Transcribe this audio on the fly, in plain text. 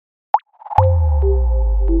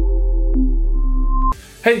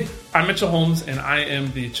Hey, I'm Mitchell Holmes, and I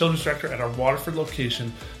am the Children's Director at our Waterford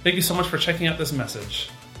location. Thank you so much for checking out this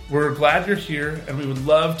message. We're glad you're here, and we would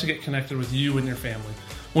love to get connected with you and your family.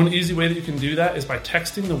 One easy way that you can do that is by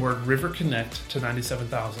texting the word River Connect to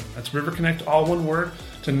 97000. That's River Connect, all one word,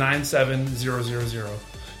 to 97000.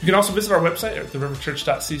 You can also visit our website at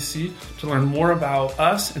theriverchurch.cc to learn more about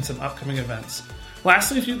us and some upcoming events.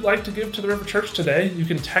 Lastly, if you'd like to give to the River Church today, you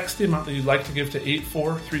can text the amount that you'd like to give to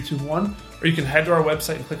 84321, or you can head to our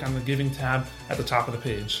website and click on the Giving tab at the top of the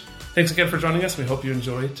page. Thanks again for joining us. We hope you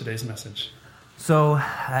enjoy today's message. So,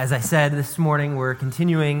 as I said this morning, we're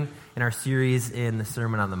continuing in our series in the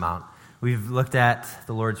Sermon on the Mount. We've looked at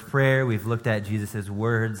the Lord's Prayer. We've looked at Jesus'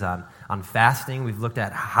 words on fasting. We've looked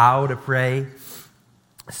at how to pray.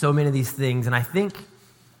 So many of these things. And I think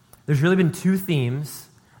there's really been two themes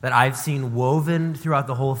that I've seen woven throughout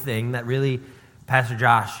the whole thing that really Pastor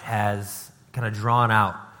Josh has kind of drawn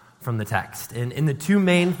out from the text. And the two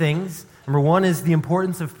main things, number one is the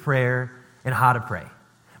importance of prayer and how to pray.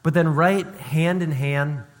 But then right hand in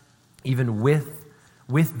hand, even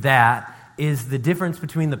with that, is the difference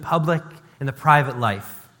between the public and the private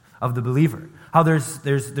life of the believer. How there's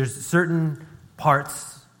certain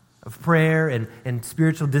parts of prayer and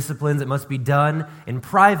spiritual disciplines that must be done in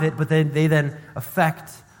private, but then they then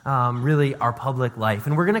affect really our public life.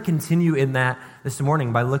 And we're going to continue in that this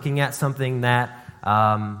morning by looking at something that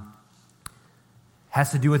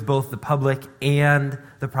has to do with both the public and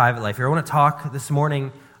the private life. Here, I want to talk this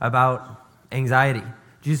morning about anxiety.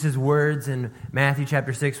 Jesus' words in Matthew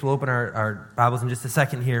chapter 6, we'll open our Bibles in just a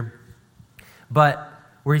second here, but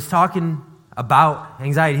where he's talking about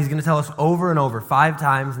anxiety, he's going to tell us over and over 5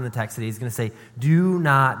 times in the text today. He's going to say, do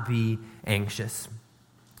not be anxious.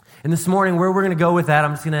 And this morning, where we're going to go with that,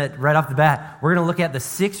 I'm just going to, right off the bat, we're going to look at the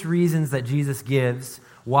 6 reasons that Jesus gives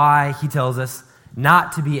why he tells us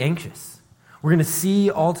not to be anxious. We're going to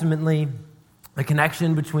see, ultimately, the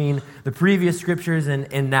connection between the previous scriptures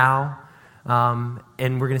and now,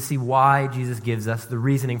 and we're going to see why Jesus gives us the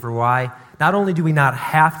reasoning for why not only do we not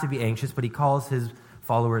have to be anxious, but he calls his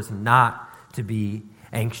followers not to be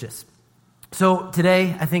anxious. So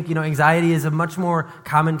today, I think, anxiety is a much more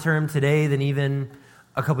common term today than even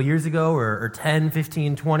a couple years ago, or 10,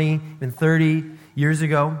 15, 20, even 30 years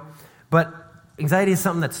ago. But anxiety is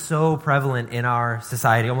something that's so prevalent in our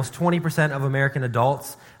society. Almost 20% of American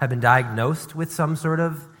adults have been diagnosed with some sort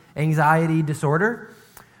of anxiety disorder.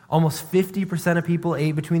 Almost 50% of people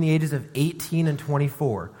between the ages of 18 and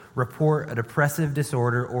 24 report a depressive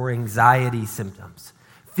disorder or anxiety symptoms.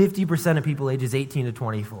 50% of people ages 18 to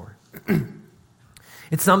 24.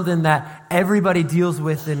 It's something that everybody deals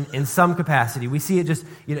with in some capacity. We see it just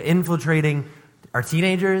infiltrating our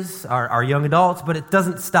teenagers, our young adults, but it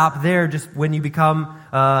doesn't stop there just when you become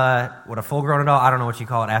a full-grown adult. I don't know what you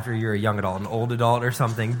call it after you're a young adult, an old adult or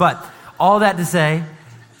something. But all that to say,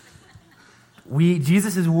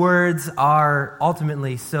 Jesus' words are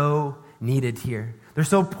ultimately so needed here. They're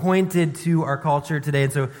so pointed to our culture today.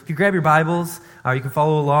 And so if you grab your Bibles, you can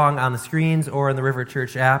follow along on the screens or in the River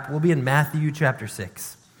Church app. We'll be in Matthew chapter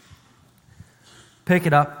 6. Pick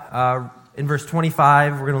it up in verse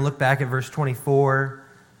 25. We're going to look back at verse 24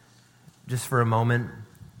 just for a moment.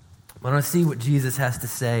 I want to see what Jesus has to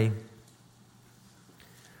say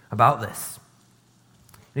about this.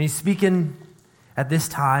 And he's speaking at this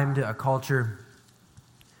time to a culture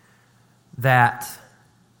that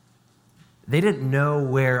they didn't know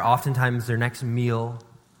where oftentimes their next meal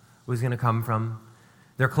was going to come from.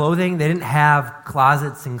 Their clothing, they didn't have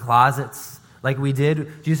closets and closets like we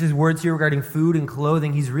did. Jesus' words here regarding food and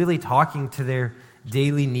clothing, he's really talking to their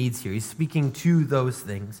daily needs here. He's speaking to those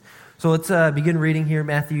things. So let's begin reading here,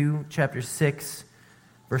 Matthew chapter 6,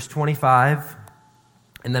 verse 25.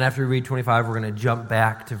 And then after we read 25, we're going to jump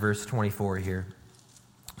back to verse 24 here.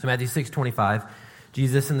 So Matthew 6:25.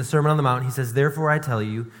 Jesus in the Sermon on the Mount, he says, "Therefore I tell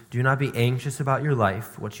you, do not be anxious about your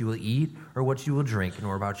life, what you will eat or what you will drink,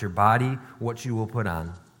 nor about your body, what you will put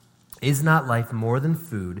on. Is not life more than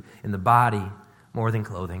food, and the body more than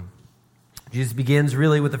clothing?" Jesus begins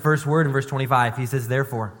really with the first word in verse 25. He says,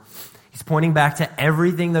 therefore. He's pointing back to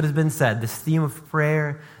everything that has been said, this theme of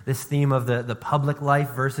prayer, this theme of the public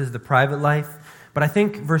life versus the private life. But I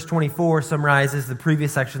think verse 24 summarizes the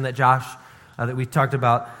previous section that Josh that we talked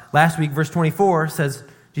about last week. Verse 24 says,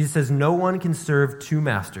 Jesus says, "No one can serve 2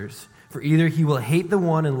 masters, for either he will hate the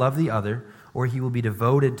one and love the other, or he will be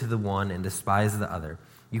devoted to the one and despise the other.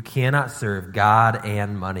 You cannot serve God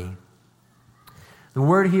and money." The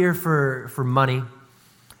word here for money,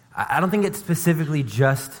 I don't think it specifically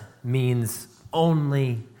just means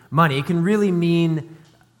only money. It can really mean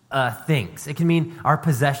things. It can mean our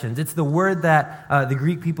possessions. It's the word that the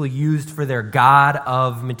Greek people used for their god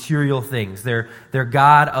of material things, their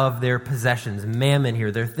god of their possessions, mammon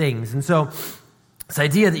here, their things. And so this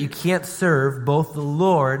idea that you can't serve both the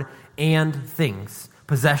Lord and things,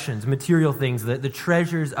 possessions, material things, the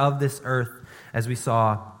treasures of this earth, as we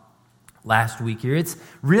saw last week here. It's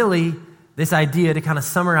really this idea, to kind of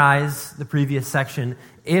summarize the previous section: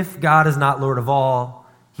 if God is not Lord of all,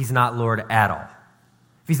 he's not Lord at all.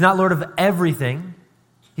 If he's not Lord of everything,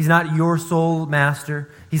 he's not your sole master,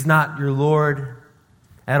 he's not your Lord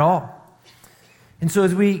at all. And so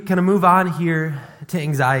as we kind of move on here to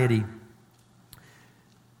anxiety,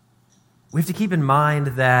 we have to keep in mind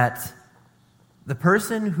that the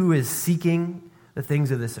person who is seeking the things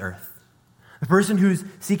of this earth, the person who's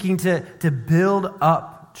seeking to build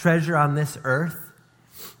up treasure on this earth,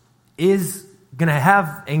 is going to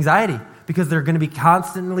have anxiety because they're going to be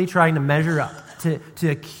constantly trying to measure up, to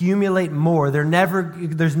accumulate more. There's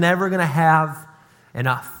never going to have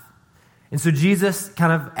enough. And so Jesus,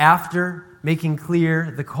 kind of after making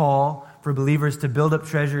clear the call for believers to build up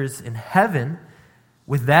treasures in heaven,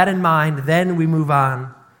 with that in mind, then we move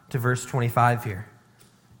on to verse 25 here.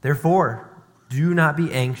 Therefore, do not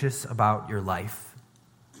be anxious about your life.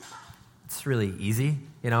 It's really easy,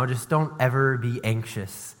 just don't ever be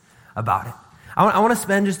anxious about it. I want to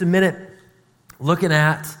spend just a minute looking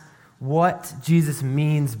at what Jesus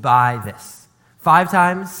means by this. 5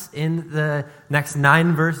 times in the next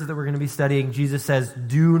 9 verses that we're going to be studying, Jesus says,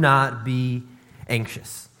 do not be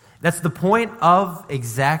anxious. That's the point of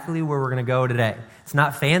exactly where we're going to go today. It's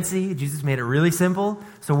not fancy. Jesus made it really simple,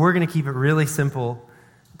 so we're going to keep it really simple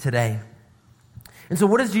today. And so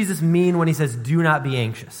what does Jesus mean when he says, do not be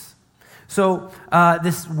anxious? So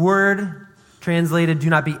this word translated, do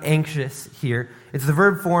not be anxious here, it's the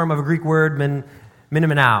verb form of a Greek word,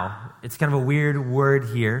 minimenao. It's kind of a weird word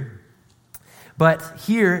here. But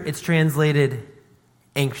here it's translated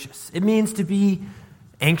anxious. It means to be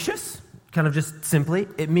anxious, kind of just simply.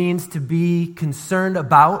 It means to be concerned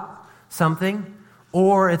about something,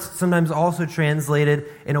 or it's sometimes also translated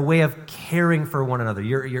in a way of caring for one another.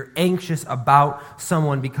 You're anxious about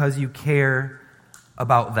someone because you care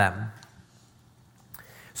about them.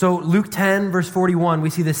 So Luke 10, verse 41, we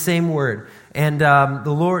see the same word. And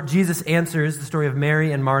the Lord, Jesus answers the story of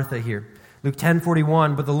Mary and Martha here. Luke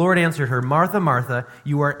 10:41, but the Lord answered her, Martha, Martha,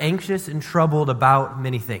 you are anxious and troubled about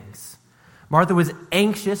many things. Martha was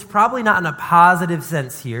anxious, probably not in a positive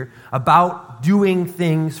sense here, about doing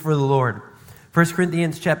things for the Lord. 1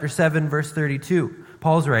 Corinthians chapter 7, verse 32,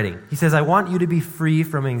 Paul's writing. He says, I want you to be free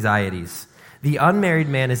from anxieties. The unmarried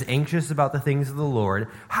man is anxious about the things of the Lord,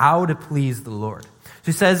 how to please the Lord. So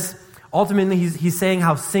he says, ultimately, he's saying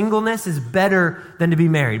how singleness is better than to be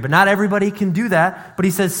married. But not everybody can do that. But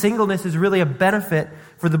he says singleness is really a benefit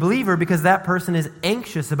for the believer because that person is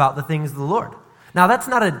anxious about the things of the Lord. Now, that's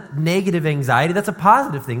not a negative anxiety. That's a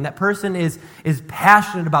positive thing. That person is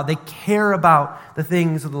passionate about, they care about the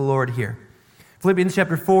things of the Lord here. Philippians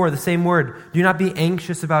chapter 4, the same word. Do not be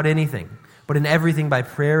anxious about anything, but in everything by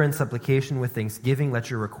prayer and supplication with thanksgiving, let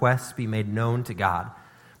your requests be made known to God.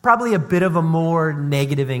 Probably a bit of a more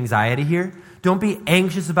negative anxiety here. Don't be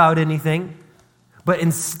anxious about anything, but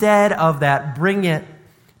instead of that, bring it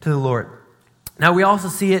to the Lord. Now, we also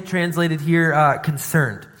see it translated here,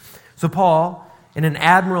 concerned. So Paul, in an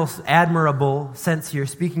admirable sense here,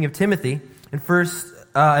 speaking of Timothy, in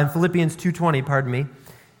Philippians 2:20,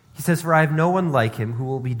 he says, for I have no one like him who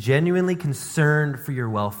will be genuinely concerned for your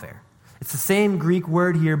welfare. It's the same Greek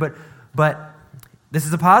word here, but this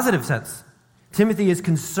is a positive sense. Timothy is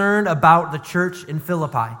concerned about the church in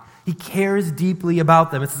Philippi. He cares deeply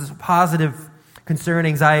about them. It's this positive concern,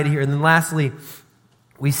 anxiety here. And then lastly,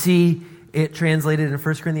 we see it translated in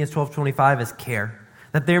 1 Corinthians 12:25 as care.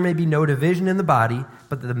 That there may be no division in the body,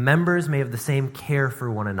 but that the members may have the same care for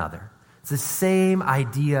one another. It's the same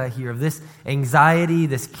idea here of this anxiety,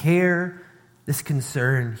 this care, this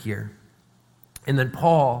concern here. And then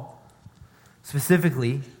Paul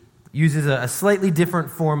specifically uses a slightly different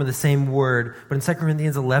form of the same word, but in 2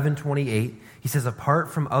 Corinthians 11:28, he says, apart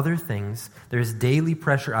from other things, there is daily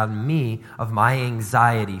pressure on me of my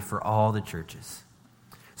anxiety for all the churches.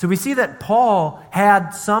 So we see that Paul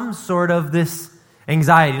had some sort of this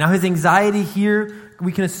anxiety. Now his anxiety here,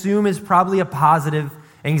 we can assume, is probably a positive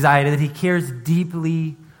anxiety, that he cares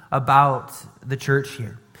deeply about the church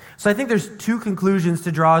here. So I think there's 2 conclusions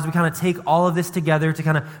to draw as we kind of take all of this together to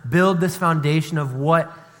kind of build this foundation of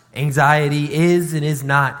what anxiety is and is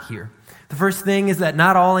not here. The first thing is that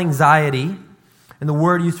not all anxiety, and the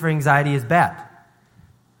word used for anxiety, is bad.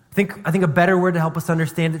 I think a better word to help us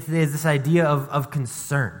understand it today is this idea of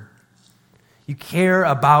concern. You care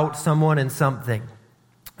about someone and something.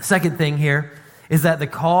 Second thing here is that the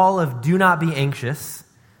call of do not be anxious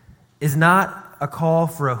is not a call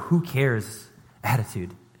for a who cares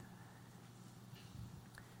attitude.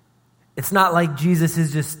 It's not like Jesus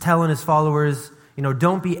is just telling his followers,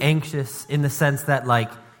 don't be anxious in the sense that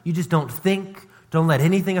you just don't think, don't let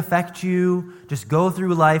anything affect you, just go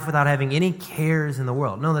through life without having any cares in the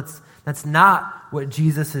world. No, that's not what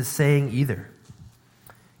Jesus is saying either.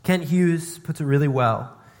 Kent Hughes puts it really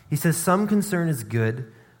well. He says, some concern is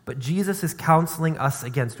good, but Jesus is counseling us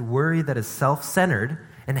against worry that is self-centered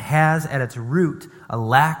and has at its root a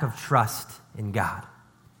lack of trust in God.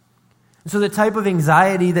 And so the type of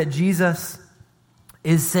anxiety that Jesus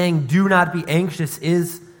is saying, do not be anxious,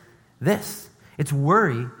 is this. It's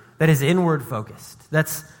worry that is inward focused,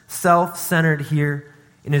 that's self-centered here,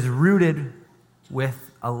 and is rooted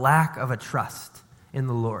with a lack of a trust in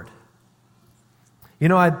the Lord.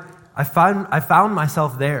 I found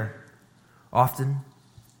myself there often.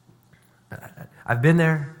 I've been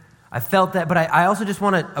there. I felt that, but I also just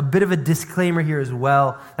want a bit of a disclaimer here as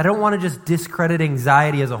well. I don't want to just discredit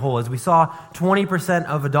anxiety as a whole. As we saw, 20%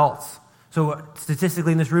 of adults, so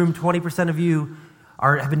statistically in this room, 20% of you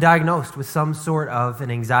have been diagnosed with some sort of an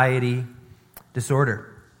anxiety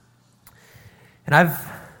disorder. And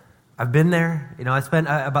I've been there. I spent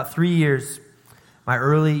about 3 years, my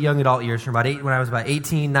early young adult years, when I was about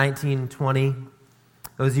 18, 19, 20.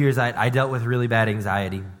 Those years I dealt with really bad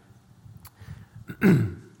anxiety.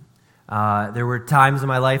 There were times in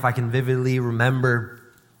my life I can vividly remember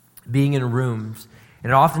being in rooms,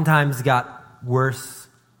 and it oftentimes got worse,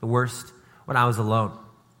 the worst, when I was alone.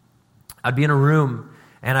 I'd be in a room,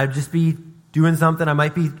 and I'd just be doing something. I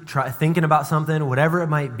might be thinking about something, whatever it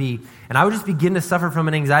might be, and I would just begin to suffer from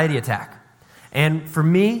an anxiety attack. And for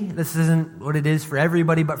me, this isn't what it is for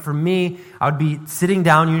everybody, but for me, I would be sitting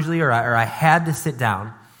down usually, or I had to sit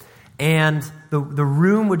down, and the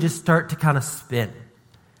room would just start to kind of spin.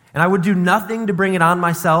 And I would do nothing to bring it on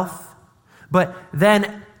myself, but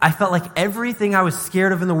then I felt like everything I was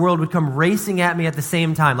scared of in the world would come racing at me at the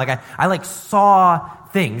same time. I saw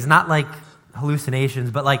things, not like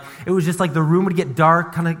hallucinations, but it was just the room would get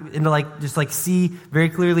dark, kind of into see very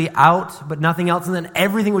clearly out, but nothing else. And then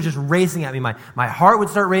everything was just racing at me. My heart would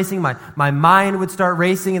start racing, my mind would start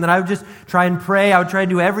racing, and then I would just try and pray. I would try and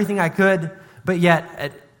do everything I could, but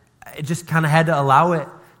yet it just kind of had to allow it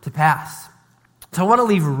to pass. So I want to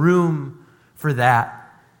leave room for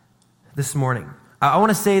that this morning. I want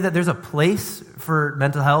to say that there's a place for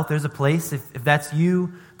mental health. There's a place. If that's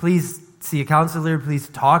you, please see a counselor. Please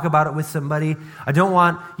talk about it with somebody. I don't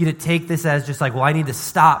want you to take this as just I need to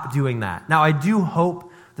stop doing that. Now, I do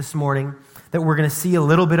hope this morning that we're going to see a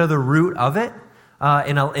little bit of the root of it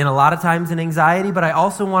in a lot of times in anxiety, but I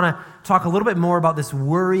also want to talk a little bit more about this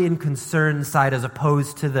worry and concern side as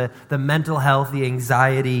opposed to the mental health, the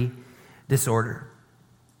anxiety disorder.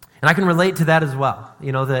 And I can relate to that as well.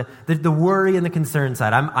 The worry and the concern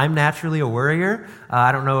side. I'm naturally a worrier.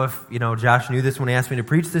 I don't know if Josh knew this when he asked me to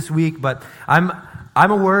preach this week, but I'm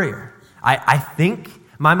a worrier. I think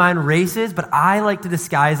my mind races, but I like to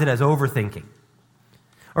disguise it as overthinking.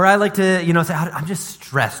 Or I like to say I'm just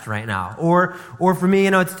stressed right now. Or for me,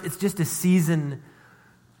 it's just a season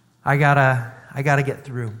I gotta get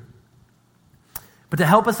through. But to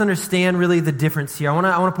help us understand really the difference here, I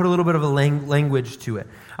want to put a little bit of a language to it.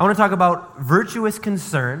 I want to talk about virtuous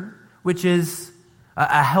concern, which is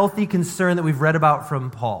a healthy concern that we've read about from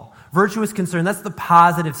Paul. Virtuous concern, that's the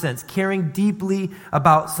positive sense, caring deeply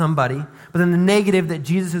about somebody. But then the negative that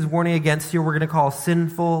Jesus is warning against here, we're going to call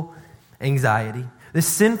sinful anxiety. This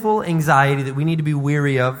sinful anxiety that we need to be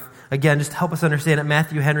weary of, again, just to help us understand it,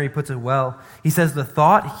 Matthew Henry puts it well. He says, the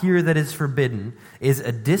thought here that is forbidden is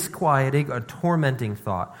a disquieting or tormenting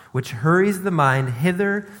thought, which hurries the mind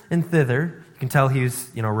hither and thither. You can tell he was,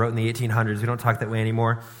 wrote in the 1800s. We don't talk that way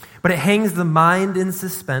anymore. But it hangs the mind in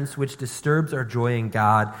suspense, which disturbs our joy in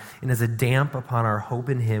God, and is a damp upon our hope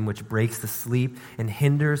in Him, which breaks the sleep and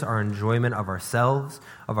hinders our enjoyment of ourselves,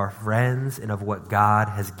 of our friends, and of what God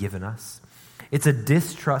has given us. It's a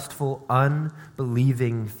distrustful,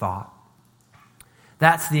 unbelieving thought.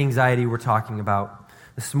 That's the anxiety we're talking about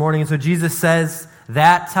this morning. And so Jesus says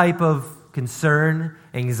that type of concern,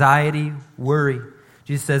 anxiety, worry.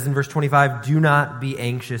 Jesus says in verse 25, do not be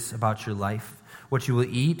anxious about your life, what you will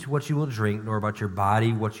eat, what you will drink, nor about your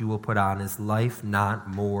body, what you will put on. Is life not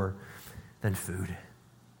more than food?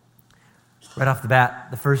 Right off the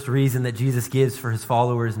bat, the first reason that Jesus gives for his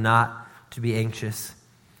followers not to be anxious,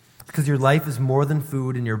 because your life is more than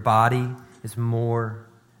food and your body is more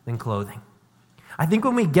than clothing. I think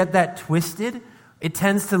when we get that twisted, it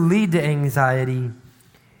tends to lead to anxiety.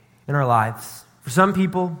 And in our lives. For some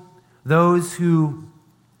people, those who,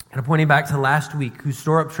 kind of pointing back to last week, who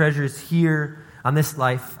store up treasures here on this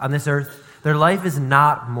life, on this earth, their life is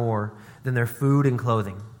not more than their food and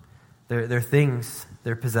clothing, their things,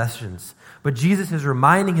 their possessions. But Jesus is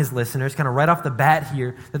reminding his listeners, kind of right off the bat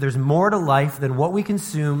here, that there's more to life than what we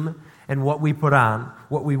consume and what we put on,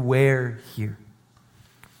 what we wear here.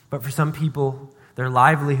 But for some people, their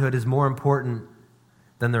livelihood is more important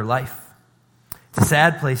than their life. It's a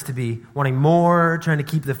sad place to be, wanting more, trying to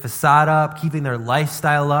keep the facade up, keeping their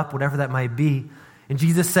lifestyle up, whatever that might be. And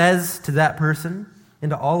Jesus says to that person, and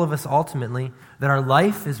to all of us ultimately, that our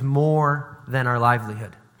life is more than our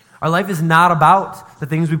livelihood. Our life is not about the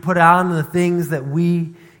things we put on and the things that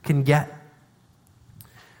we can get.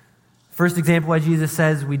 First example why Jesus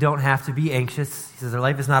says we don't have to be anxious. He says our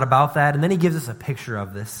life is not about that. And then he gives us a picture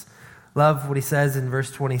of this. Love what he says in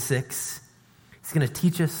verse 26. He's going to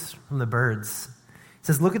teach us from the birds. He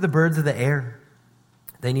says, look at the birds of the air.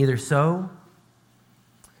 They neither sow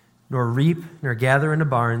nor reap nor gather into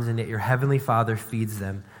barns, and yet your heavenly Father feeds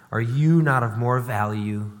them. Are you not of more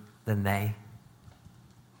value than they?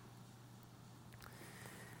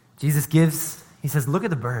 Jesus he says, look at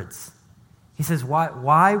the birds. He says,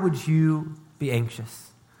 why would you be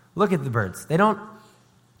anxious? Look at the birds. They don't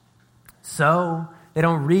sow, they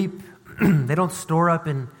don't reap, they don't store up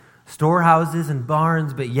in storehouses and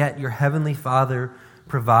barns, but yet your heavenly Father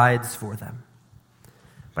provides for them.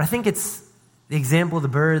 But I think the example of the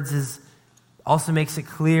birds also makes it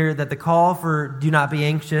clear that the call for do not be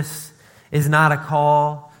anxious is not a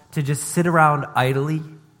call to just sit around idly.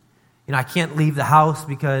 I can't leave the house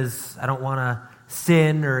because I don't want to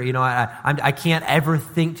sin, or I can't ever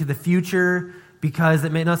think to the future because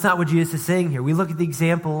it's not what Jesus is saying here. We look at the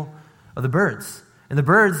example of the birds, and the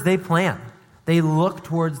birds, they plan, they look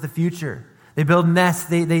towards the future, they build nests,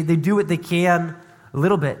 they do what they can a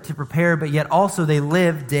little bit to prepare, but yet also they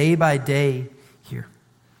live day by day here.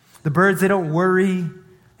 The birds, they don't worry,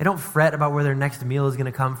 they don't fret about where their next meal is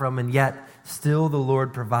going to come from, and yet still the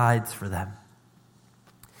Lord provides for them.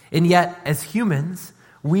 And yet, as humans,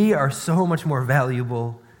 we are so much more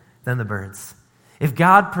valuable than the birds. If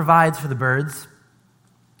God provides for the birds,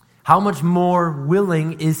 how much more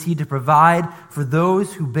willing is he to provide for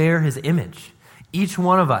those who bear his image? Each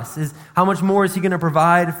one of us how much more is he going to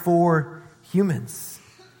provide for humans?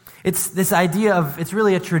 It's this idea of, it's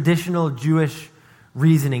really a traditional Jewish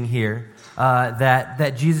reasoning here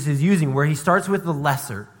that Jesus is using, where he starts with the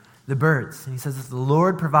lesser, the birds. And he says, the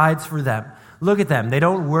Lord provides for them. Look at them. They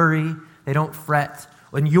don't worry. They don't fret.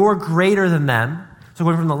 When you're greater than them, so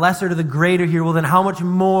going from the lesser to the greater here, well, then how much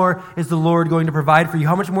more is the Lord going to provide for you?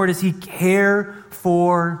 How much more does he care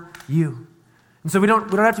for you? And so we don't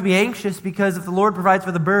have to be anxious, because if the Lord provides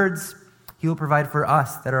for the birds, he will provide for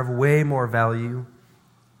us that are of way more value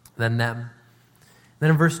than them.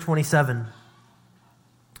 Then in verse 27,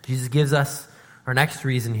 Jesus gives us our next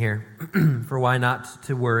reason here for why not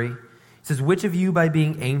to worry. He says, which of you by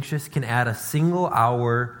being anxious can add a single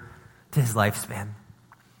hour to his lifespan?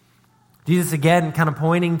 Jesus, again, kind of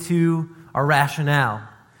pointing to our rationale,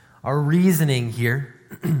 our reasoning here.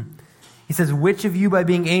 He says, which of you by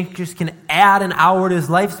being anxious can add an hour to his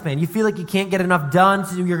lifespan? You feel like you can't get enough done,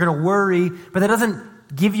 so you're going to worry, but that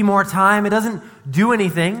doesn't give you more time. It doesn't do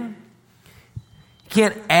anything. You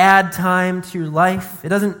can't add time to your life. It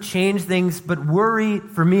doesn't change things, but worry,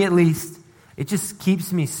 for me at least, it just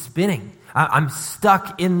keeps me spinning. I'm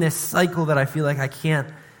stuck in this cycle that I feel like I can't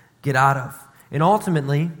get out of. And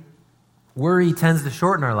ultimately, worry tends to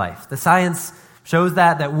shorten our life. The science shows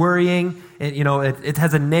that worrying, it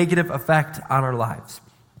has a negative effect on our lives.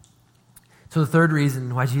 So the third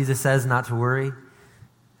reason why Jesus says not to worry, he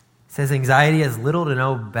says anxiety has little to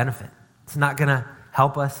no benefit. It's not going to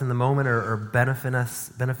help us in the moment or benefit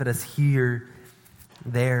us here,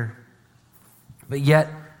 there. But yet,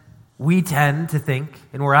 we tend to think,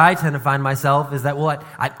 and where I tend to find myself, is that, well,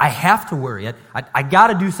 I have to worry. I got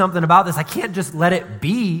to do something about this. I can't just let it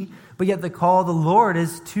be. But yet the call of the Lord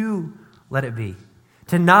is to let it be,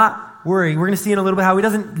 to not worry. We're going to see in a little bit how he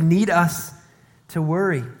doesn't need us to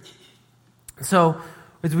worry. So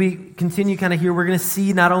as we continue kind of here, we're going to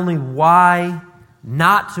see not only why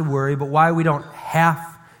not to worry, but why we don't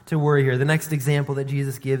have to worry here. The next example that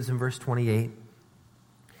Jesus gives in verse 28,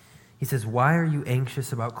 he says, why are you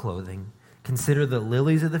anxious about clothing? Consider the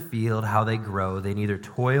lilies of the field, how they grow. They neither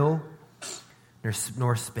toil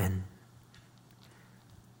nor spin.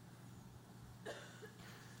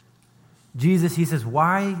 Jesus, he says,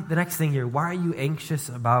 the next thing here, why are you anxious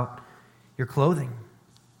about your clothing?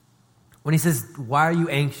 When he says, why are you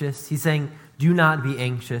anxious? He's saying, do not be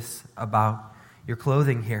anxious about your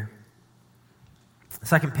clothing here. The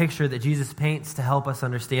second picture that Jesus paints to help us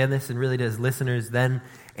understand this, and really to his listeners then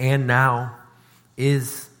and now,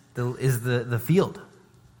 is the field.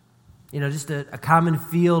 Just a common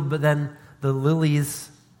field, but then the lilies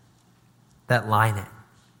that line it.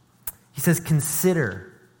 He says,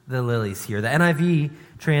 consider the lilies here. The NIV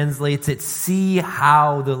translates it, see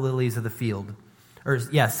how the lilies of the field.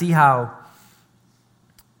 See how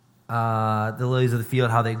the lilies of the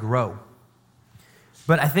field, how they grow.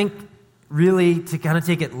 But I think really to kind of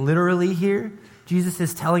take it literally here, Jesus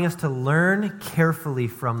is telling us to learn carefully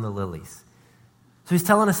from the lilies. So he's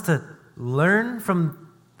telling us to learn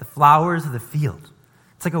from the flowers of the field.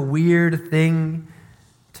 It's like a weird thing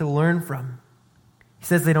to learn from. He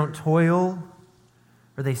says they don't toil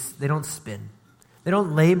or they don't spin. They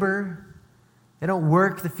don't labor. They don't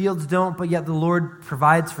work. The fields don't, but yet the Lord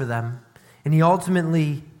provides for them. And he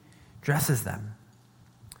ultimately dresses them.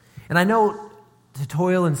 And I know to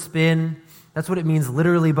toil and spin, that's what it means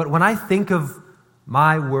literally. But when I think of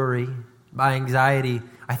my worry, my anxiety,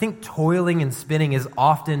 I think toiling and spinning is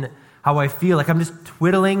often how I feel. Like I'm just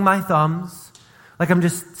twiddling my thumbs. Like I'm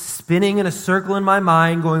just spinning in a circle in my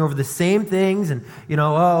mind, going over the same things. And, if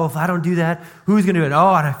I don't do that, who's going to do it?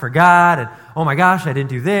 Oh, and I forgot. And, oh my gosh, I didn't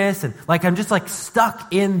do this. And I'm just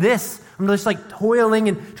stuck in this. I'm just toiling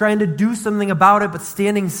and trying to do something about it, but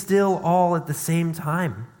standing still all at the same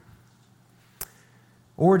time.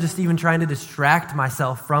 Or just even trying to distract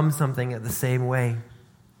myself from something at the same way.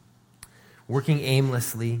 Working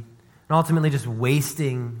aimlessly and ultimately just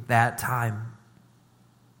wasting that time.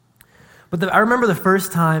 But I remember the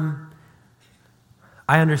first time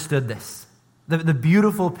I understood this. The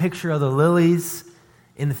beautiful picture of the lilies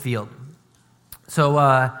in the field. So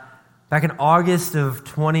back in August of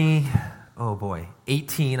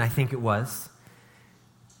 18, I think it was.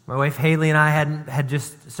 My wife Haley and I had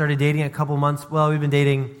just started dating a couple months. Well, we've been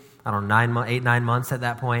dating, 8-9 months at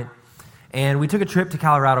that point. And we took a trip to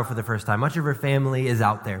Colorado for the first time. Much of her family is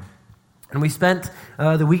out there. And we spent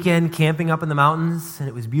the weekend camping up in the mountains, and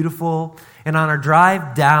it was beautiful. And on our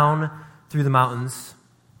drive down through the mountains,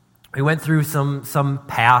 we went through some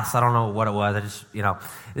pass. I don't know what it was.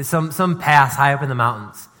 Some pass high up in the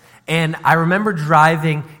mountains. And I remember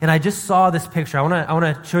driving, and I just saw this picture. I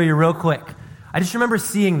want to show you real quick. I just remember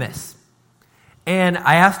seeing this. And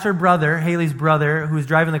I asked her brother, Haley's brother, who was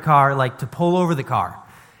driving the car, to pull over the car.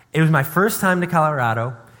 It was my first time to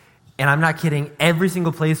Colorado, and I'm not kidding. Every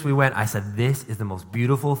single place we went, I said, this is the most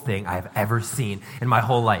beautiful thing I've ever seen in my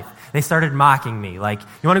whole life. They started mocking me, you want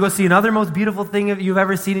to go see another most beautiful thing you've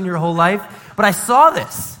ever seen in your whole life? But I saw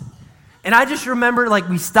this. And I just remember,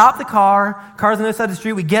 we stop the car, car's on the other side of the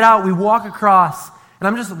street, we get out, we walk across, and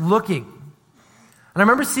I'm just looking. And I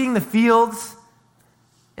remember seeing the fields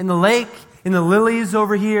and the lake and the lilies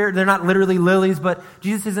over here. They're not literally lilies, but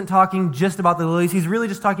Jesus isn't talking just about the lilies. He's really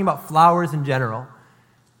just talking about flowers in general.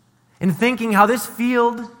 And thinking how this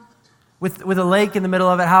field with a lake in the middle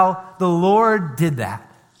of it, how the Lord did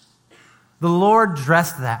that. The Lord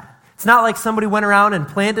dressed that. It's not like somebody went around and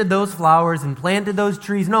planted those flowers and planted those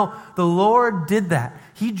trees. No, the Lord did that.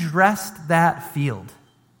 He dressed that field.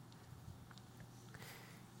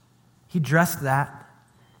 He dressed that.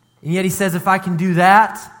 And yet he says, if I can do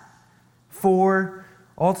that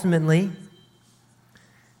ultimately, he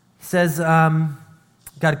says,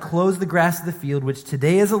 God clothes the grass of the field, which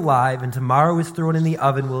today is alive and tomorrow is thrown in the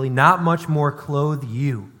oven. Will he not much more clothe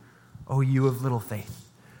you, O you of little faith?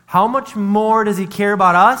 How much more does he care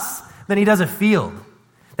about us than he does a field?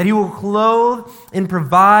 That he will clothe and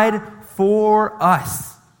provide for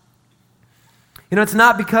us. It's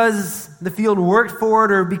not because the field worked for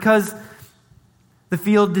it or because the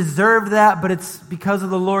field deserved that, but it's because of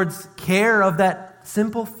the Lord's care of that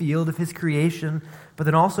simple field of his creation, but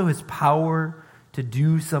then also his power to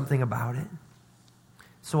do something about it.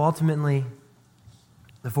 So ultimately,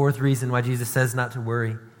 the fourth reason why Jesus says not to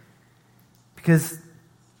worry, because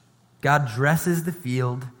God dresses the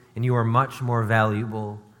field and you are much more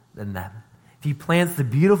valuable than them. If he plants the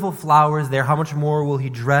beautiful flowers there, how much more will he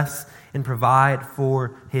dress and provide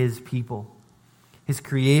for his people? His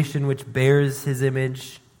creation, which bears his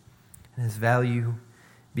image and his value.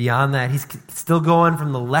 Beyond that, he's still going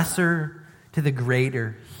from the lesser to the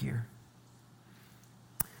greater here.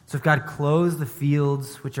 So if God clothes the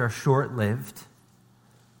fields which are short-lived,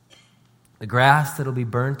 the grass that'll be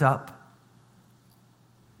burnt up,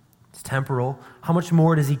 it's temporal, how much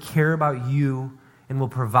more does he care about you and will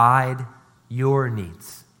provide your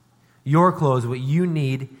needs? Your clothes, what you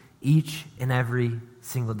need each and every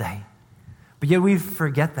single day. But yet we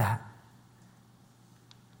forget that.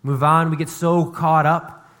 Move on, we get so caught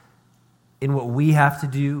up in what we have to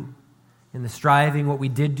do, in the striving, what we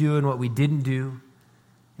did do and what we didn't do,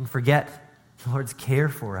 and forget the Lord's care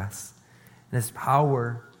for us and his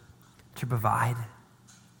power to provide.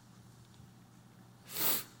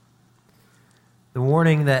 The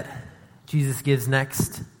warning that Jesus gives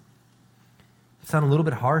next sounds a little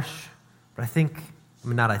bit harsh, but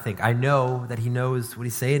I know that he knows what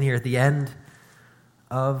he's saying here at the end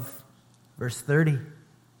of verse 30. It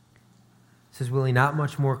says, will he not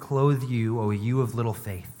much more clothe you, O you of little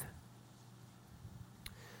faith?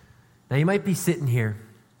 Now you might be sitting here,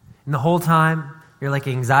 and the whole time you're like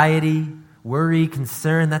anxiety, worry,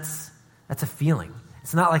 concern, that's a feeling.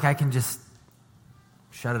 It's not like I can just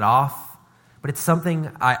shut it off, but it's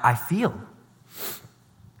something I feel.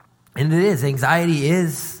 And it is. Anxiety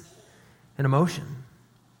is an emotion.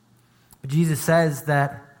 But Jesus says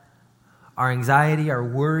that our anxiety, our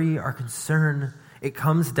worry, our concern, it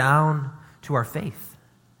comes down to our faith.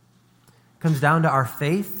 It comes down to our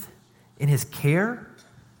faith in his care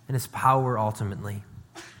and his power ultimately.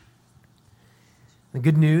 The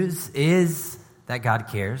good news is that God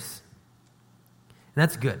cares. And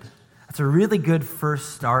that's good. That's a really good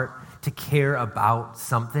first start to care about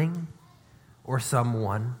something or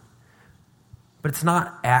someone. But it's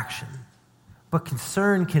not action. But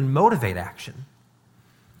concern can motivate action.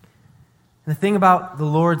 And the thing about the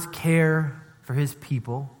Lord's care for his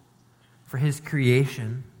people, for his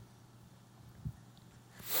creation,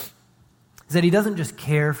 is that he doesn't just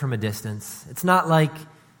care from a distance. It's not like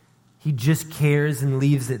he just cares and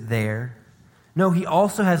leaves it there. No, he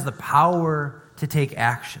also has the power to take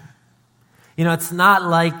action. It's not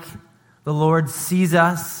like the Lord sees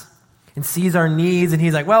us and sees our needs and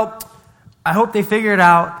he's like, well, I hope they figure it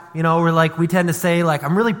out. We tend to say,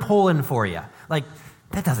 I'm really pulling for you.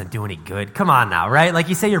 That doesn't do any good. Come on now, right?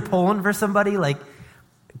 You say you're pulling for somebody,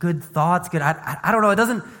 good thoughts, good. I don't know. It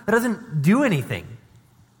doesn't do anything.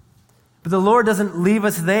 But the Lord doesn't leave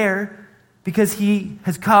us there because he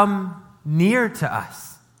has come near to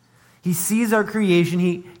us. He sees our creation.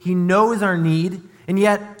 He knows our need. And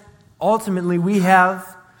yet, ultimately,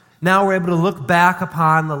 now we're able to look back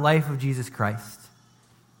upon the life of Jesus Christ.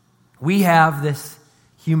 We have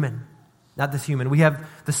we have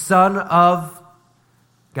the Son of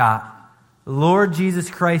God, the Lord Jesus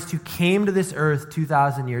Christ, who came to this earth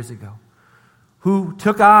 2,000 years ago, who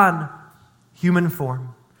took on human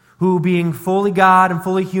form, who being fully God and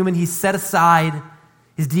fully human, he set aside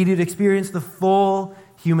his deity to experience the full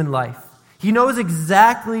human life. He knows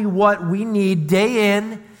exactly what we need day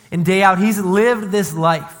in and day out. He's lived this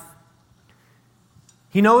life.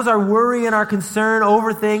 He knows our worry and our concern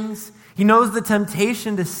over things. He knows the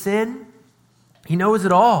temptation to sin. He knows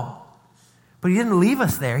it all. But he didn't leave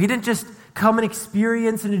us there. He didn't just come and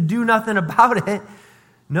experience and do nothing about it.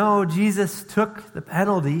 No, Jesus took the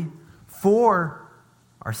penalty for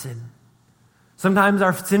our sin. Sometimes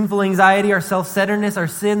our sinful anxiety, our self-centeredness, our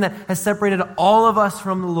sin that has separated all of us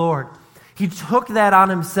from the Lord. He took that on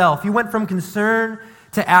himself. He went from concern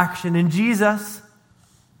to action. And Jesus,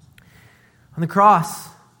 on the cross,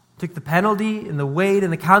 took the penalty and the weight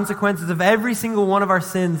and the consequences of every single one of our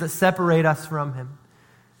sins that separate us from him.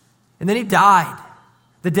 And then he died,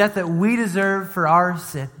 the death that we deserve for our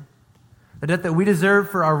sin, the death that we deserve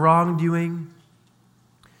for our wrongdoing.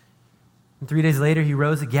 And 3 days later, he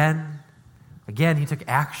rose again. Again, he took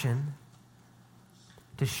action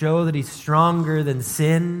to show that he's stronger than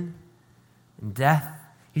sin and death.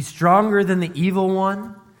 He's stronger than the evil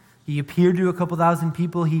one. He appeared to a couple thousand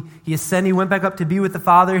people. He ascended, he went back up to be with the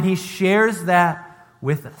Father, and he shares that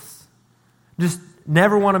with us. Just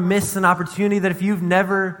never want to miss an opportunity that if you've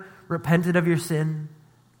never repented of your sin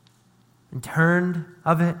and turned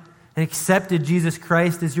of it and accepted Jesus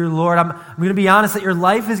Christ as your Lord, I'm going to be honest that your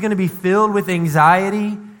life is going to be filled with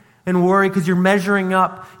anxiety and worry because you're measuring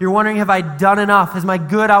up. You're wondering, have I done enough? Has my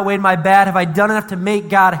good outweighed my bad? Have I done enough to make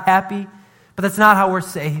God happy? But that's not how we're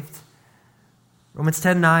saved. Romans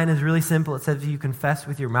 10:9 is really simple. It says, if you confess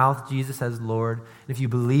with your mouth Jesus as Lord, and if you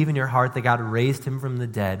believe in your heart that God raised him from the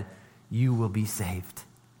dead, you will be saved.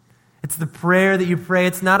 It's the prayer that you pray.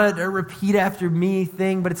 It's not a repeat after me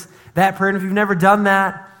thing, but it's that prayer. And if you've never done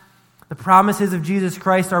that, the promises of Jesus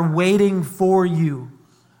Christ are waiting for you.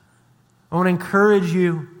 I want to encourage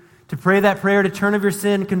you to pray that prayer, to turn of your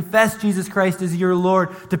sin, confess Jesus Christ as your Lord,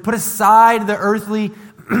 to put aside the earthly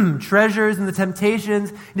treasures and the temptations,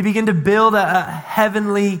 and to begin to build a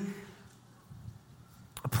heavenly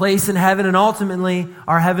place in heaven, and ultimately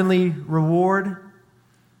our heavenly reward.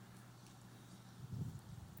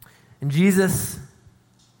 And Jesus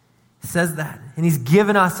says that, and he's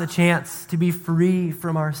given us a chance to be free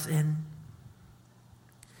from our sin.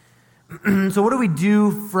 So what do we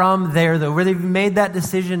do from there, though? Whether you've made that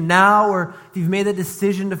decision now or if you've made that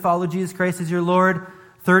decision to follow Jesus Christ as your Lord,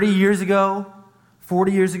 30 years ago,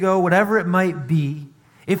 40 years ago, whatever it might be,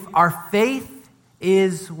 if our faith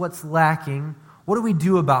is what's lacking, what do we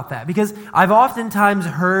do about that? Because I've oftentimes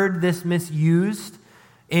heard this misused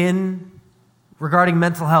regarding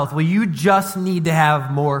mental health. Well, you just need to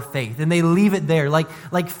have more faith. And they leave it there.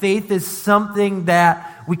 Like faith is something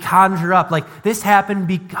that we conjure up. Like, this happened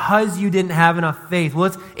because you didn't have enough faith.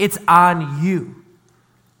 Well, it's on you.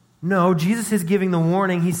 No, Jesus is giving the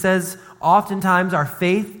warning. He says oftentimes our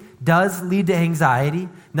faith does lead to anxiety.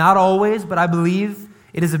 Not always, but I believe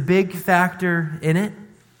it is a big factor in it.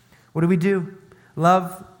 What do?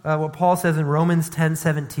 Love what Paul says in Romans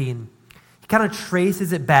 10:17. He kind of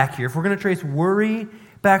traces it back here. If we're going to trace worry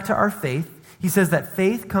back to our faith, he says that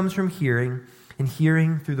faith comes from hearing, and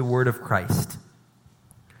hearing through the word of Christ.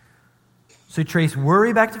 So we trace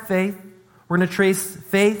worry back to faith. We're going to trace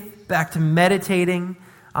faith back to meditating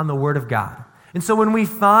on the word of God. And so when we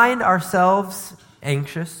find ourselves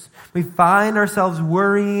anxious, we find ourselves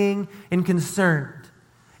worrying and concerned,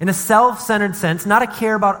 in a self-centered sense, not a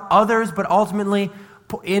care about others, but ultimately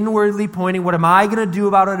inwardly pointing, what am I going to do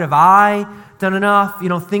about it? Have I done enough?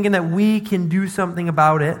 Thinking that we can do something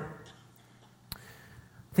about it.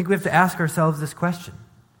 I think we have to ask ourselves this question.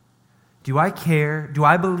 Do I care? Do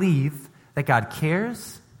I believe that God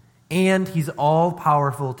cares and He's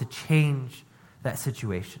all-powerful to change that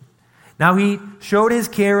situation? Now, He showed His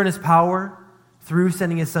care and His power through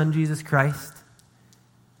sending His Son, Jesus Christ,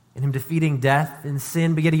 and Him defeating death and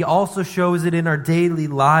sin, but yet He also shows it in our daily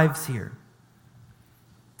lives here.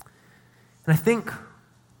 And I think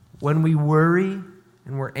when we worry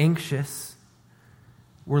and we're anxious,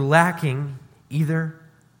 we're lacking either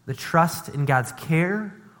the trust in God's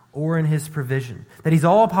care or in His provision. That He's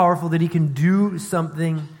all-powerful, that He can do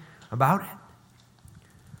something about it.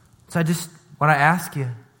 So I just want to ask you,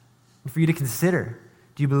 and for you to consider,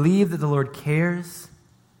 do you believe that the Lord cares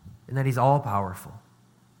and that He's all-powerful?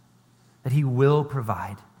 That He will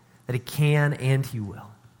provide, that He can and He will.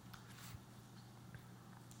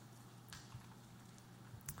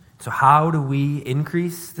 So how do we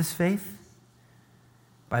increase this faith?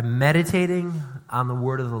 By meditating on the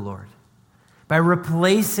word of the Lord. By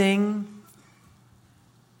replacing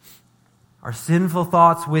our sinful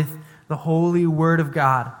thoughts with the holy word of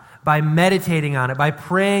God. By meditating on it. By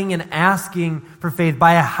praying and asking for faith.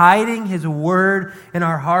 By hiding His word in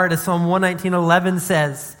our heart. As Psalm 119:11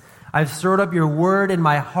 says, I've stored up your word in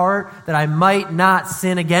my heart that I might not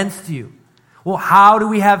sin against you. Well, how do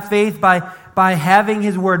we have faith? By having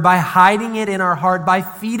His word, by hiding it in our heart, by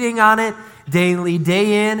feeding on it daily,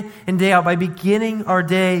 day in and day out, by beginning our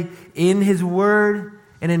day in His word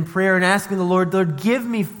and in prayer and asking the Lord, give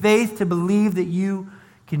me faith to believe that you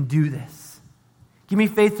can do this. Give me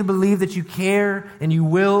faith to believe that you care and you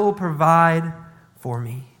will provide for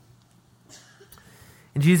me.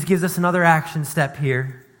 And Jesus gives us another action step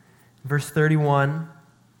here. Verse 31.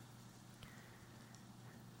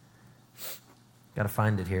 Got to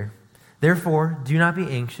find it here. Therefore, do not be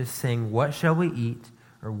anxious, saying, what shall we eat,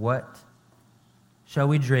 or what shall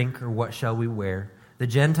we drink, or what shall we wear? The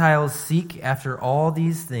Gentiles seek after all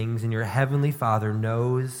these things, and your heavenly Father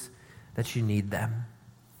knows that you need them.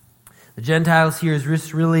 The Gentiles here is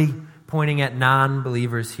just really pointing at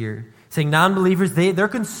non-believers here. Saying non-believers, they're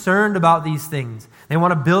concerned about these things. They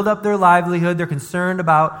want to build up their livelihood. They're concerned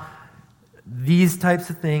about these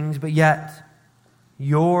types of things, but yet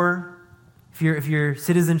if your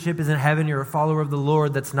citizenship is in heaven, you're a follower of the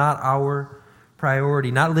Lord, that's not our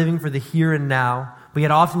priority. Not living for the here and now, but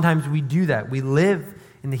yet oftentimes we do that. We live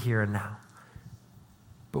in the here and now.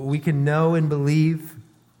 But we can know and believe,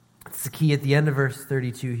 it's the key at the end of verse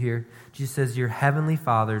 32 here. Jesus says, your heavenly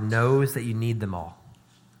Father knows that you need them all.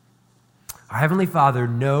 Our heavenly Father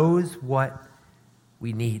knows what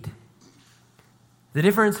we need. The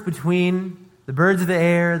difference between the birds of the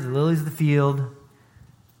air, the lilies of the field,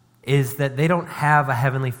 is that they don't have a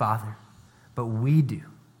heavenly Father, but we do.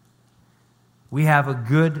 We have a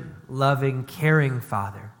good, loving, caring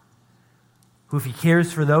Father who, if He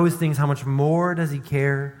cares for those things, how much more does He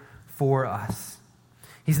care for us?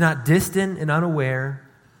 He's not distant and unaware.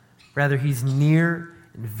 Rather, He's near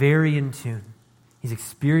and very in tune. He's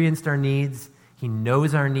experienced our needs. He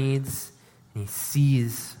knows our needs. And He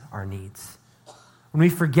sees our needs. When we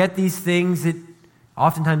forget these things, it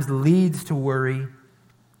oftentimes leads to worry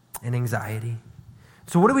and anxiety.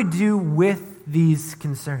 So what do we do with these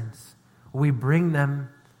concerns? Well, we bring them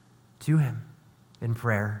to Him in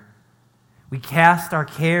prayer. We cast our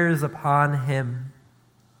cares upon Him.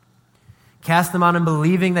 Cast them on Him,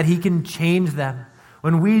 believing that He can change them.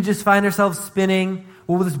 When we just find ourselves spinning,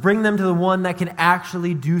 we'll just bring them to the one that can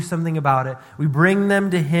actually do something about it. We bring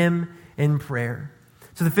them to Him in prayer.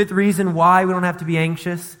 So the fifth reason why we don't have to be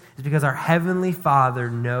anxious is because our Heavenly Father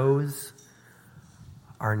knows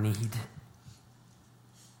our need.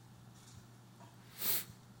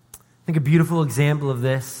 I think a beautiful example of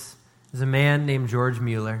this is a man named George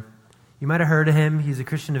Mueller. You might have heard of him. He's a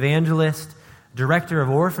Christian evangelist, director of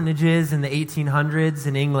orphanages in the 1800s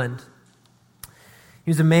in England.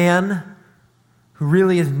 He was a man who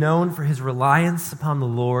really is known for his reliance upon the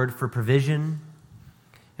Lord for provision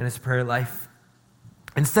in his prayer life.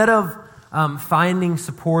 Instead of finding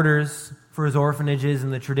supporters for his orphanages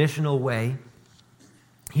in the traditional way,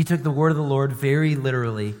 he took the word of the Lord very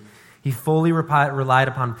literally. He fully relied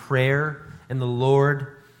upon prayer and the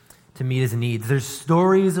Lord to meet his needs. There's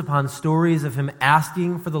stories upon stories of him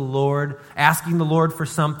asking the Lord for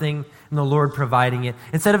something, and the Lord providing it.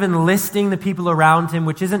 Instead of enlisting the people around him,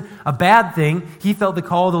 which isn't a bad thing, he felt the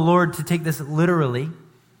call of the Lord to take this literally.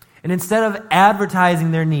 And instead of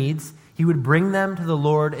advertising their needs, he would bring them to the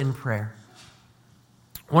Lord in prayer.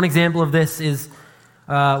 One example of this is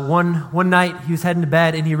one night he was heading to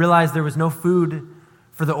bed and he realized there was no food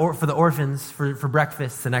for the orphans for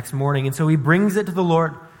breakfast the next morning. And so he brings it to the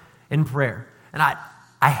Lord in prayer. And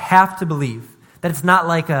I have to believe that it's not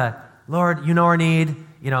like a, Lord, you know our need,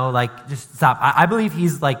 just stop. I believe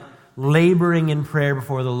he's laboring in prayer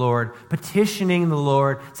before the Lord, petitioning the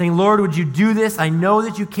Lord, saying, Lord, would you do this? I know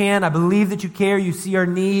that you can. I believe that you care. You see our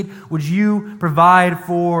need. Would you provide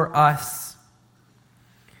for us?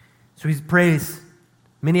 So he prays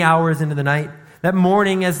many hours into the night. That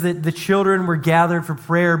morning, as the children were gathered for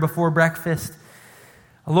prayer before breakfast,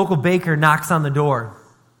 a local baker knocks on the door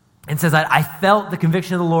and says, I felt the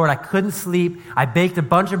conviction of the Lord. I couldn't sleep. I baked a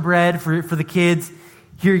bunch of bread for the kids.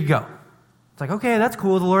 Here you go. It's like, okay, that's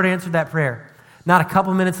cool. The Lord answered that prayer. Not a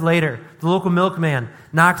couple minutes later, the local milkman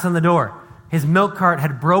knocks on the door. His milk cart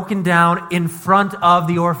had broken down in front of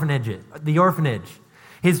the orphanage.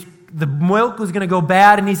 The milk was going to go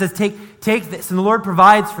bad, and he says, take this. And the Lord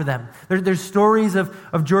provides for them. There's stories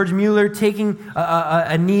of George Mueller taking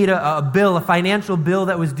a financial bill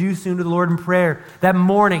that was due soon to the Lord in prayer. That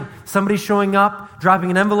morning, somebody showing up,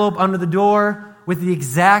 dropping an envelope under the door with the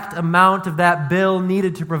exact amount of that bill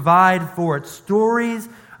needed to provide for it. Stories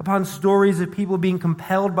upon stories of people being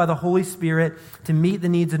compelled by the Holy Spirit to meet the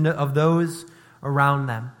needs of those around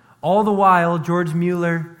them. All the while, George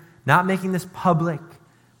Mueller not making this public,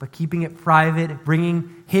 but keeping it private,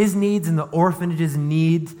 bringing his needs and the orphanage's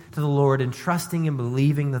needs to the Lord and trusting and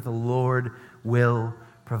believing that the Lord will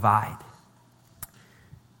provide.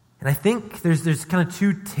 And I think there's kind of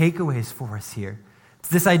two takeaways for us here. It's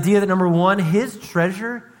this idea that, number one, his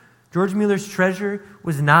treasure, George Mueller's treasure,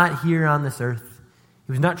 was not here on this earth.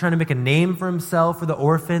 He was not trying to make a name for himself or the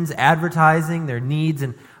orphans, advertising their needs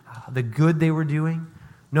and the good they were doing.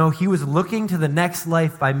 No, he was looking to the next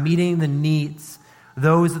life by meeting the needs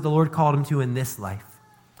those that the Lord called him to in this life.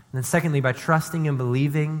 And then secondly, by trusting and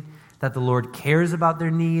believing that the Lord cares about their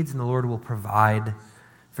needs and the Lord will provide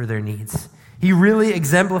for their needs. He really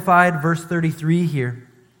exemplified verse 33 here,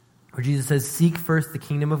 where Jesus says, seek first the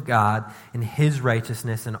kingdom of God and his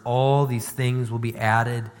righteousness, and all these things will be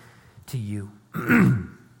added to you.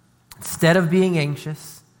 Instead of being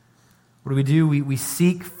anxious, what do? We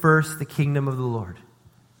seek first the kingdom of the Lord.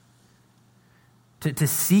 To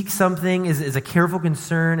seek something is a careful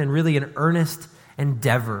concern and really an earnest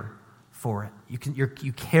endeavor for it.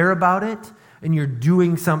 You care about it, and you're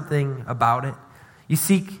doing something about it. You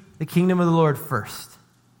seek the kingdom of the Lord first.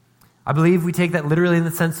 I believe we take that literally in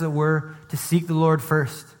the sense that we're to seek the Lord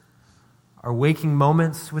first. Our waking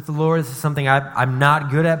moments with the Lord, this is something I'm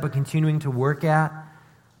not good at, but continuing to work at.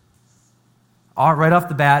 Right off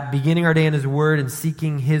the bat, beginning our day in his word and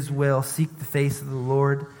seeking his will, seek the face of the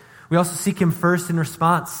Lord. We also seek him first in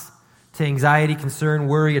response to anxiety, concern,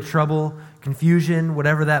 worry, trouble, confusion,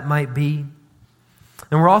 whatever that might be.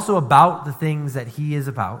 And we're also about the things that he is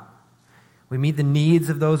about. We meet the needs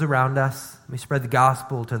of those around us. We spread the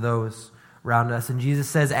gospel to those around us. And Jesus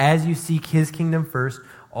says, as you seek his kingdom first,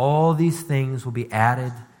 all these things will be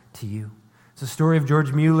added to you. It's the story of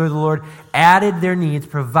George Mueller. The Lord added their needs,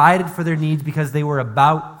 provided for their needs because they were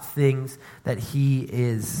about things that he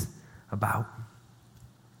is about.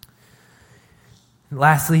 And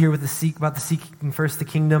lastly, here with about the seeking first the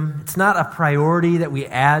kingdom, it's not a priority that we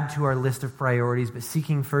add to our list of priorities, but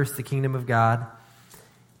seeking first the kingdom of God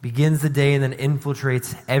begins the day and then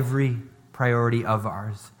infiltrates every priority of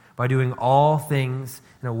ours by doing all things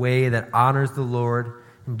in a way that honors the Lord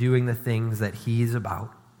and doing the things that he's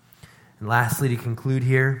about. And lastly, to conclude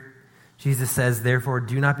here, Jesus says, therefore,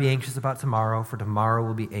 do not be anxious about tomorrow, for tomorrow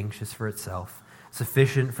will be anxious for itself.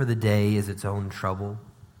 Sufficient for the day is its own trouble.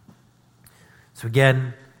 So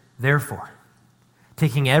again, therefore,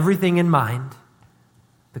 taking everything in mind,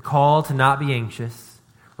 the call to not be anxious,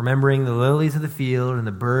 remembering the lilies of the field and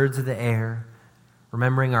the birds of the air,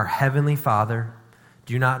 remembering our heavenly Father,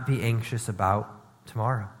 do not be anxious about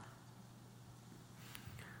tomorrow.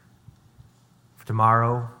 For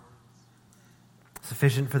tomorrow,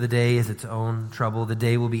 sufficient for the day is its own trouble. The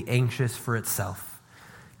day will be anxious for itself.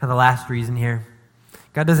 Now, the last reason here,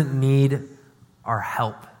 God doesn't need our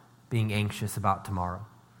help being anxious about tomorrow.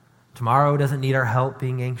 Tomorrow doesn't need our help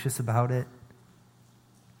being anxious about it.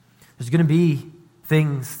 There's going to be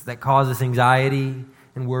things that cause us anxiety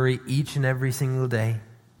and worry each and every single day.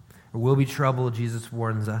 There will be trouble, Jesus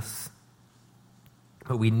warns us.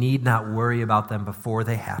 But we need not worry about them before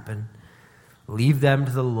they happen. Leave them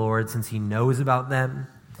to the Lord, since he knows about them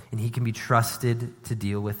and he can be trusted to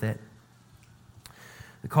deal with it.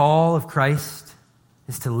 The call of Christ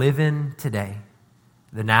is to live in today,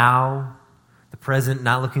 the now, the present,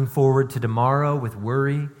 not looking forward to tomorrow with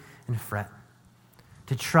worry and fret.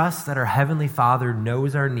 To trust that our Heavenly Father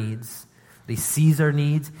knows our needs, that he sees our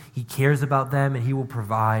needs, he cares about them, and he will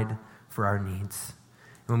provide for our needs.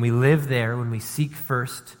 And when we live there, when we seek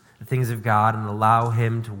first the things of God and allow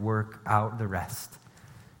him to work out the rest,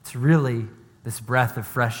 it's really this breath of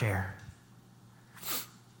fresh air.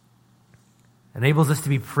 It enables us to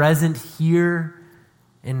be present here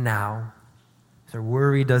and now, so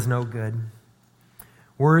worry does no good.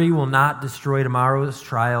 Worry will not destroy tomorrow's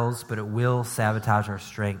trials, but it will sabotage our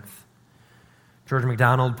strength. George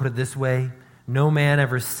MacDonald put it this way: no man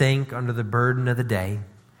ever sank under the burden of the day,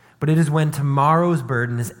 but it is when tomorrow's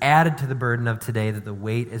burden is added to the burden of today that the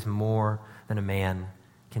weight is more than a man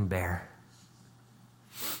can bear.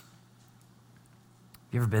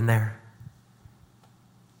 You ever been there?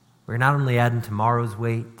 Where you're not only adding tomorrow's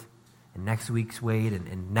weight, and next week's weight,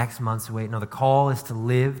 and next month's weight. No, the call is to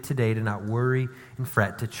live today, to not worry and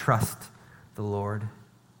fret, to trust the Lord.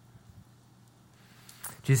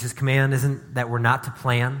 Jesus' command isn't that we're not to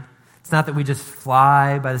plan. It's not that we just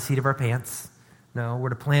fly by the seat of our pants. No, we're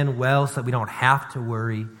to plan well so that we don't have to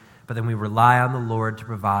worry, but then we rely on the Lord to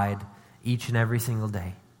provide each and every single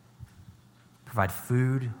day. Provide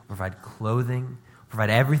food, provide clothing, provide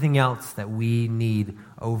everything else that we need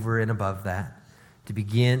over and above that. To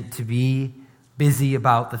begin to be busy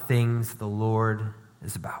about the things the Lord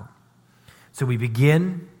is about. So we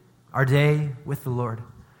begin our day with the Lord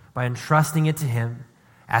by entrusting it to him,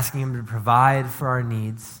 asking him to provide for our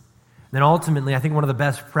needs. And then ultimately, I think one of the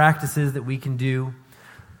best practices that we can do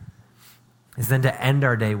is then to end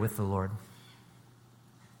our day with the Lord.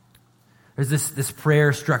 There's this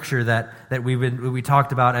prayer structure that we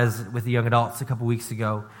talked about as with the young adults a couple weeks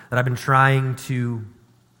ago that I've been trying to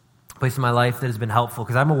place in my life that has been helpful,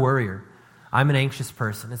 because I'm a worrier. I'm an anxious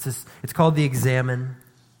person. It's called the Examine.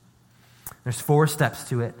 There's 4 steps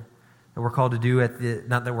to it that we're called to do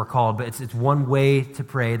not that we're called, but it's one way to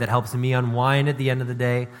pray that helps me unwind at the end of the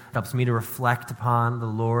day. It helps me to reflect upon the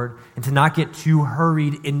Lord and to not get too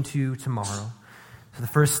hurried into tomorrow. So the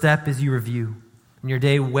first step is you review. In your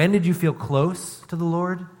day, when did you feel close to the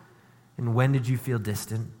Lord? And when did you feel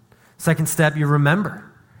distant? Second step, you remember.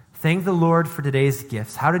 Thank the Lord for today's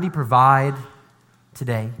gifts. How did he provide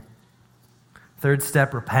today? Third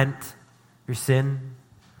step, repent your sin.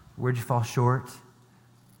 Where'd you fall short?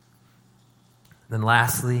 Then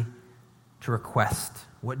lastly, to request.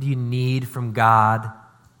 What do you need from God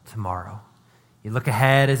tomorrow? You look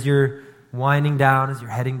ahead as you're winding down, as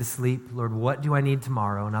you're heading to sleep. Lord, what do I need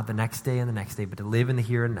tomorrow? Not the next day and the next day, but to live in the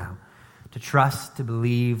here and now. To trust, to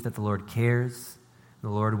believe that the Lord cares,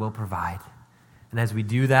 and the Lord will provide. And as we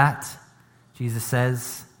do that, Jesus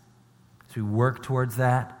says, as we work towards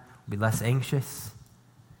that, we'll be less anxious.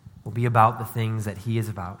 We'll be about the things that he is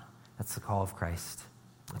about. That's the call of Christ.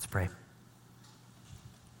 Let's pray.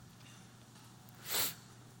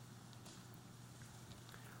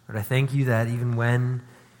 Lord, I thank you that even when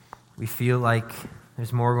we feel like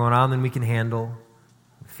there's more going on than we can handle,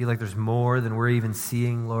 we feel like there's more than we're even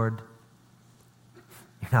seeing, Lord,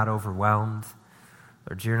 you're not overwhelmed.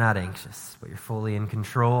 Lord, you're not anxious, but you're fully in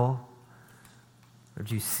control. Lord,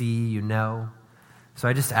 you see, you know. So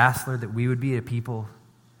I just ask, Lord, that we would be a people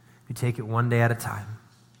who take it one day at a time.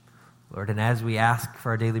 Lord, and as we ask for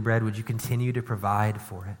our daily bread, would you continue to provide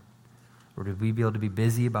for it? Lord, would we be able to be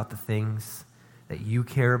busy about the things that you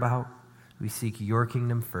care about? We seek your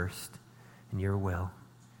kingdom first and your will.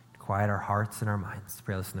 Quiet our hearts and our minds.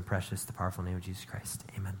 Pray this in the precious, the powerful name of Jesus Christ.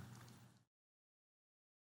 Amen.